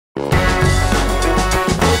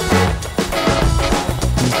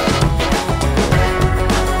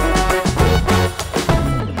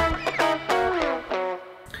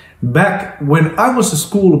when I was a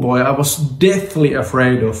schoolboy, I was deathly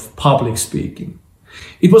afraid of public speaking.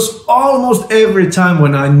 It was almost every time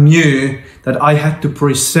when I knew that I had to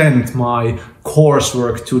present my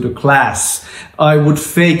coursework to the class, I would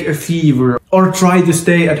fake a fever or try to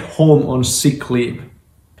stay at home on sick leave.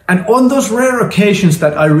 And on those rare occasions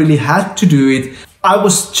that I really had to do it, I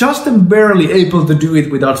was just barely able to do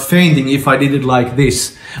it without fainting if I did it like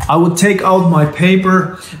this. I would take out my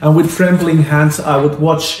paper and with trembling hands I would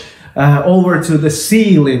watch over to the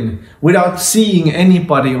ceiling without seeing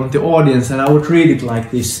anybody on the audience, and I would read it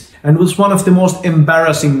like this. And it was one of the most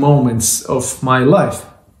embarrassing moments of my life.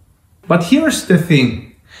 But here's the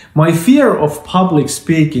thing. My fear of public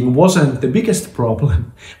speaking wasn't the biggest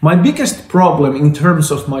problem. My biggest problem in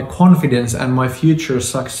terms of my confidence and my future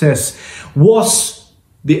success was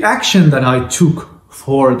the action that I took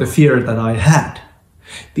for the fear that I had.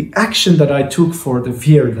 The action that I took for the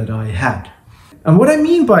fear that I had. And what I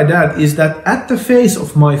mean by that is that at the face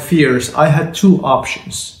of my fears, I had two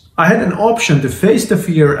options. I had an option to face the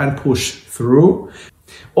fear and push through,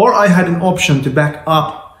 or I had an option to back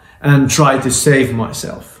up and try to save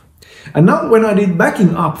myself. And now when I did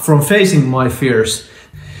backing up from facing my fears,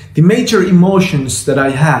 the major emotions that I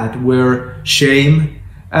had were shame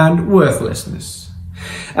and worthlessness.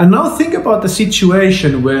 And now think about the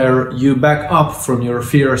situation where you back up from your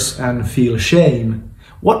fears and feel shame.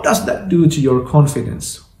 What does that do to your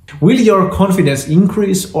confidence? Will your confidence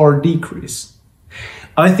increase or decrease?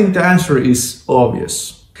 I think the answer is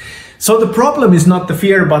obvious. So the problem is not the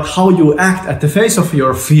fear, but how you act at the face of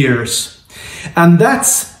your fears. And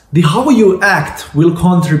that's the how you act will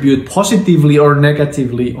contribute positively or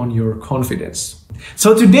negatively on your confidence.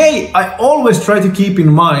 So today, I always try to keep in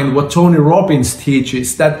mind what Tony Robbins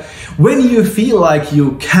teaches, that when you feel like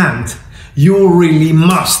you can't, you really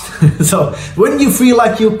must. So when you feel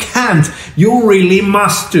like you can't, you really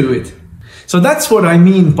must do it. So that's what I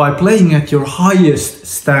mean by playing at your highest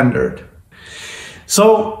standard.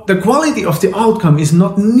 So the quality of the outcome is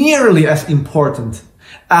not nearly as important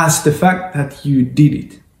as the fact that you did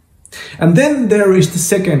it. And then there is the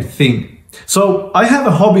second thing. So I have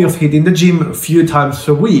a hobby of hitting the gym a few times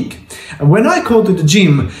a week. And when I go to the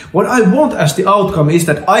gym, what I want as the outcome is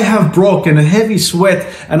that I have broken a heavy sweat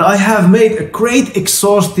and I have made a great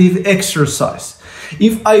exhaustive exercise.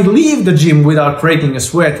 If I leave the gym without breaking a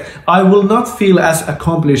sweat, I will not feel as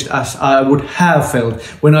accomplished as I would have felt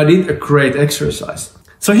when I did a great exercise.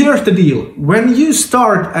 So here's the deal. When you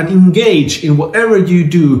start and engage in whatever you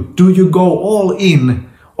do you go all in?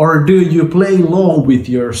 Or do you play low with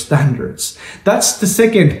your standards? That's the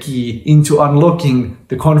second key into unlocking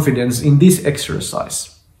the confidence in this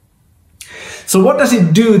exercise. So what does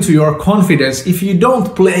it do to your confidence if you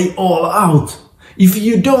don't play all out? If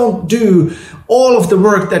you don't do all of the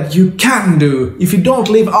work that you can do, if you don't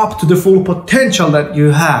live up to the full potential that you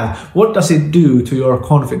have, what does it do to your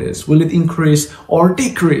confidence? Will it increase or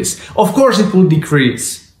decrease? Of course it will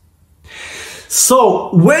decrease.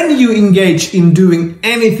 So when you engage in doing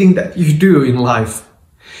anything that you do in life,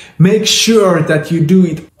 make sure that you do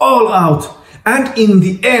it all out. And in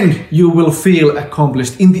the end, you will feel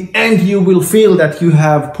accomplished. In the end, you will feel that you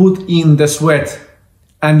have put in the sweat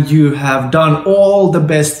and you have done all the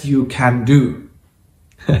best you can do.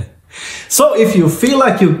 So if you feel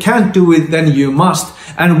like you can't do it, then you must.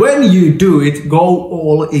 And when you do it, go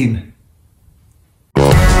all in.